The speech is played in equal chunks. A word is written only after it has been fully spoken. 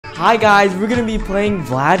Hi guys, we're gonna be playing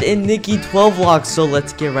Vlad and Niki 12 blocks, so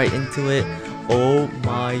let's get right into it. Oh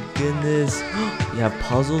my goodness. We have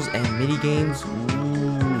puzzles and mini games.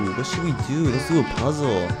 Ooh, what should we do? Let's do a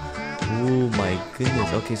puzzle. Oh my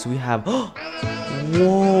goodness. Okay, so we have whoa,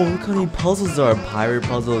 look how many puzzles there are. Pirate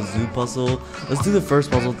puzzle, zoo puzzle. Let's do the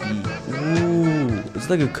first puzzle. Ooh, it's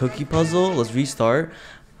like a cookie puzzle. Let's restart.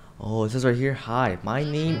 Oh, it says right here, hi, my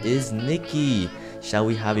name is Niki. Shall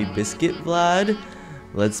we have a biscuit, Vlad?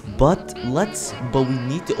 But we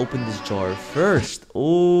need to open this jar first.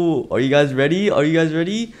 Oh, are you guys ready? Are you guys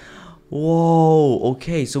ready? Whoa,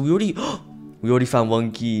 okay, so we already found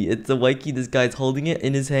one key. It's the white key. This guy's holding it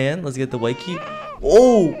in his hand. Let's get the white key.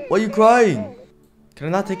 Oh, why are you crying? Can I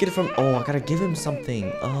not take it from? Oh, I gotta give him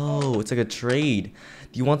something. Oh, it's like a trade.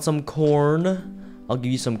 Do you want some corn? I'll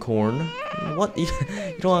give you some corn. What? You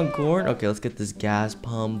don't want corn? Okay, let's get this gas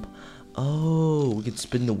pump. Oh, we can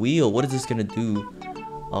spin the wheel. What is this gonna do?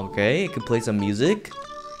 Okay, it can play some music.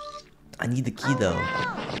 I need the key though.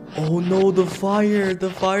 Oh no, the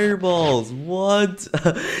fireballs. What?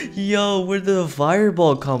 Yo, where did the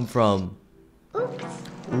fireball come from? Oops.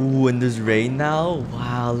 Ooh, and there's rain now?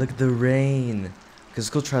 Wow, look at the rain. Okay, let's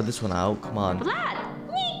go try this one out. Come on. Vlad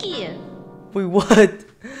Niki. Wait, what?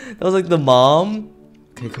 That was like the mom?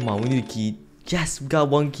 Okay, come on, we need a key. Yes, we got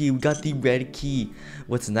one key. We got the red key.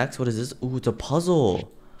 What's next? What is this? Ooh, it's a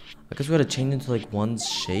puzzle. I guess we gotta change into like one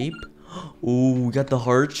shape. Ooh, we got the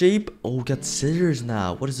heart shape. Oh, we got scissors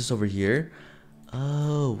now. What is this over here?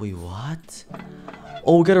 Oh, wait, what?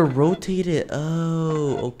 Oh, we gotta rotate it.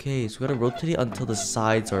 Oh, okay. So we gotta rotate it until the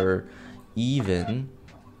sides are even.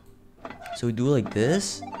 So we do it like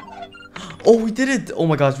this. Oh, we did it. Oh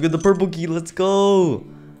my gosh, we got the purple key. Let's go.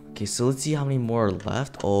 Okay, so let's see how many more are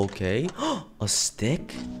left. Okay. A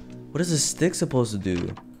stick? What is a stick supposed to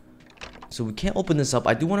do? So we can't open this up.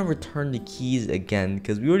 I do want to return the keys again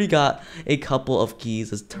because we already got a couple of keys.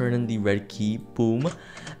 Let's turn in the red key. Boom.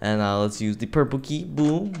 And let's use the purple key.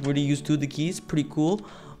 Boom. We already used two of the keys. Pretty cool.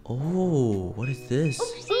 Oh, what is this?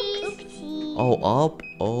 Oopsie. Oh, up.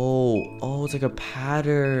 Oh, it's like a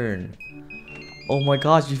pattern. Oh my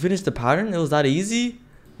gosh, you finished the pattern? It was that easy?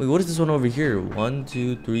 Wait, what is this one over here? 1,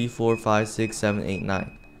 2, 3, 4, 5, 6, 7, 8,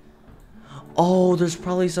 9. Oh, there's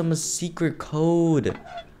probably some secret code.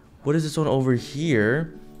 What is this one over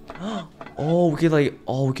here? Oh, we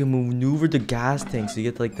can maneuver the gas tank so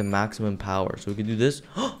you get like the maximum power. So we can do this.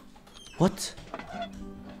 What?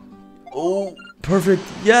 Oh, perfect.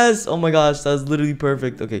 Yes. Oh my gosh, that's literally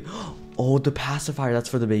perfect. Okay. Oh, the pacifier. That's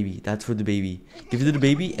for the baby. That's for the baby. Give it to the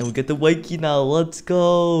baby and we get the white key now. Let's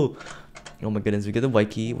go. Oh my goodness, we get the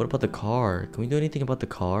white key. What about the car? Can we do anything about the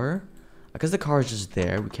car? I guess the car is just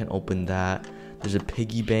there. We can't open that. There's a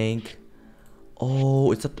piggy bank.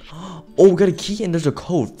 Oh, it's up. Oh, we got a key and there's a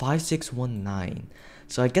code 5619.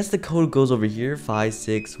 So I guess the code goes over here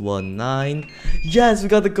 5619. Yes, we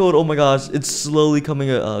got the code. Oh my gosh, it's slowly coming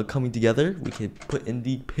together. We can put in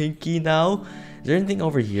the pinky now. Is there anything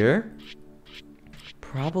over here?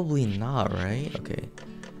 Probably not, right? Okay.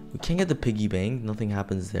 We can't get the piggy bank. Nothing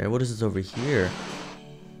happens there. What is this over here?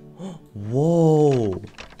 Whoa.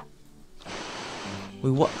 Wait,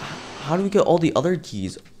 what? How do we get all the other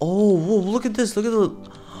keys? Oh, whoa, look at this. Look at the...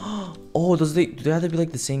 Oh, do they have to be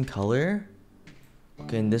like the same color?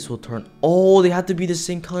 Okay, and this will turn... Oh, they have to be the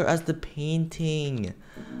same color as the painting.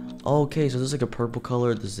 Okay, so there's like a purple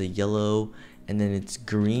color. There's a yellow. And then it's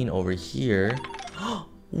green over here.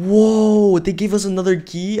 Whoa, they gave us another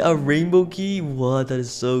key, a rainbow key. What? That is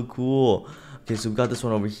so cool. Okay, so we got this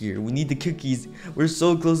one over here. We need the cookies. We're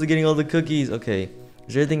so close to getting all the cookies. Okay,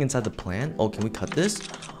 is there anything inside the plant? Oh, can we cut this?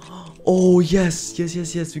 Oh, yes.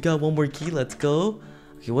 We got one more key. Let's go.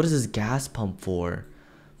 Okay, what is this gas pump for?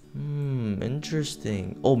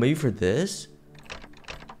 Interesting. Oh, maybe for this?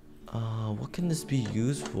 What can this be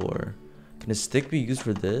used for? Can a stick be used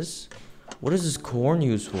for this? What is this corn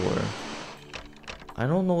used for? I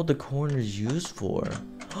don't know what the corn is used for.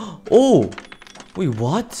 Oh! Wait,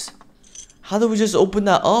 what? How did we just open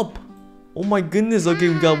that up? Oh my goodness. Okay,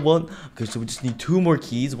 we got one. Okay, so we just need two more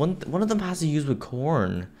keys. One of them has to use with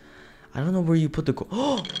corn. I don't know where you put the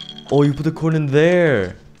corn. Oh, you put the corn in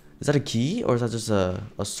there. Is that a key? Or is that just a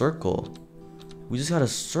circle? We just got a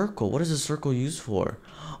circle. What is a circle used for?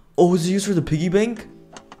 Oh, is it used for the piggy bank?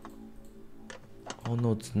 Oh,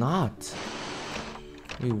 no, it's not.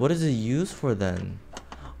 Wait, what is it used for then?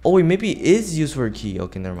 Oh, wait, maybe it is used for a key.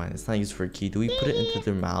 Okay, never mind. It's not used for a key. Do we put it into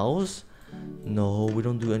their mouths? No, we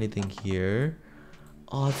don't do anything here.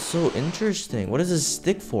 Oh, it's so interesting. What is this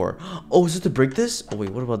stick for? Oh, is it to break this? Oh, wait,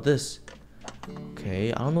 what about this?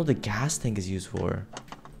 Okay, I don't know what the gas tank is used for.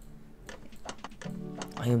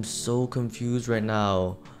 I am so confused right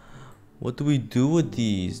now. What do we do with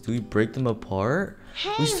these? Do we break them apart?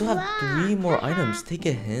 Hey, We still have Vlad. 3 more items. Take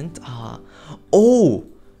a hint. Oh!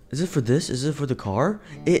 Is it for this? Is it for the car?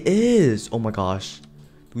 It is! Oh my gosh.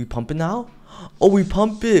 Do we pump it now? Oh, we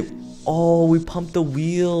pump it! Oh, we pump the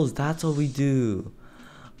wheels. That's what we do.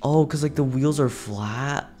 Oh, because like the wheels are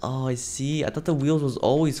flat. Oh, I see. I thought the wheels was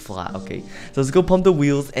always flat. Okay, so let's go pump the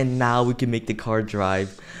wheels and now we can make the car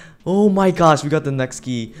drive. Oh my gosh, we got the next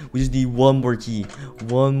key. We just need one more key.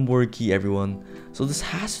 One more key, everyone. So this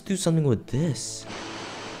has to do something with this.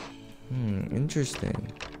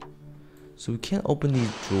 Interesting. So we can't open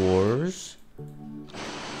these drawers.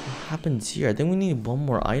 What happens here? I think we need one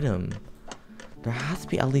more item. There has to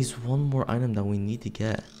be at least one more item that we need to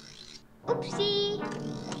get. Oopsie.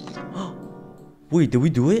 Wait, did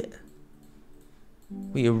we do it?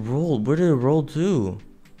 Wait, it rolled. Where did it roll to?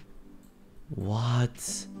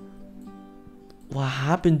 What? What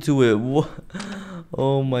happened to it? What?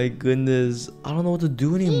 Oh my goodness. I don't know what to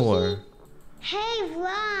do anymore. Hey,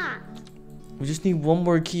 Vlad. We just need one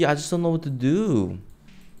more key. I just don't know what to do.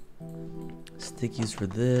 Stickies for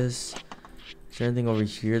this. Is there anything over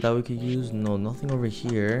here that we could use? No, nothing over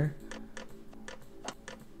here.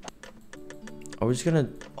 Are we just gonna...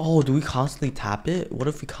 Oh, do we constantly tap it? What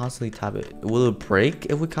if we constantly tap it? Will it break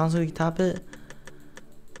if we constantly tap it?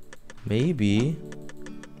 Maybe.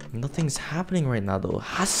 Nothing's happening right now though.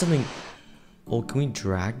 Has something... Oh, can we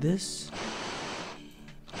drag this?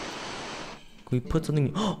 Can we put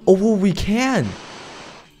something... Oh, well, we can!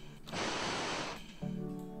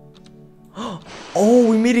 Oh,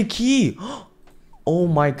 we made a key! Oh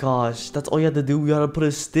my gosh, that's all you have to do. We gotta put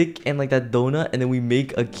a stick and like that donut and then we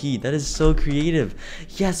make a key. That is so creative.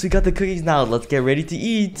 Yes, we got the cookies now. Let's get ready to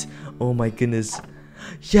eat. Oh my goodness.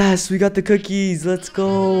 Yes, we got the cookies. Let's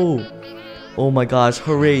go. Oh my gosh,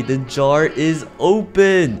 hooray. The jar is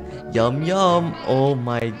open. Yum yum. Oh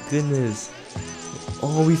my goodness.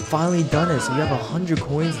 Oh, we finally done it. So we have 100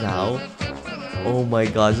 coins now. Oh my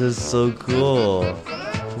gosh, this is so cool.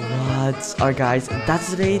 What? Alright guys, that's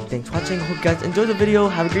today. Thanks for watching. Hope you guys enjoyed the video.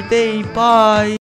 Have a great day. Bye.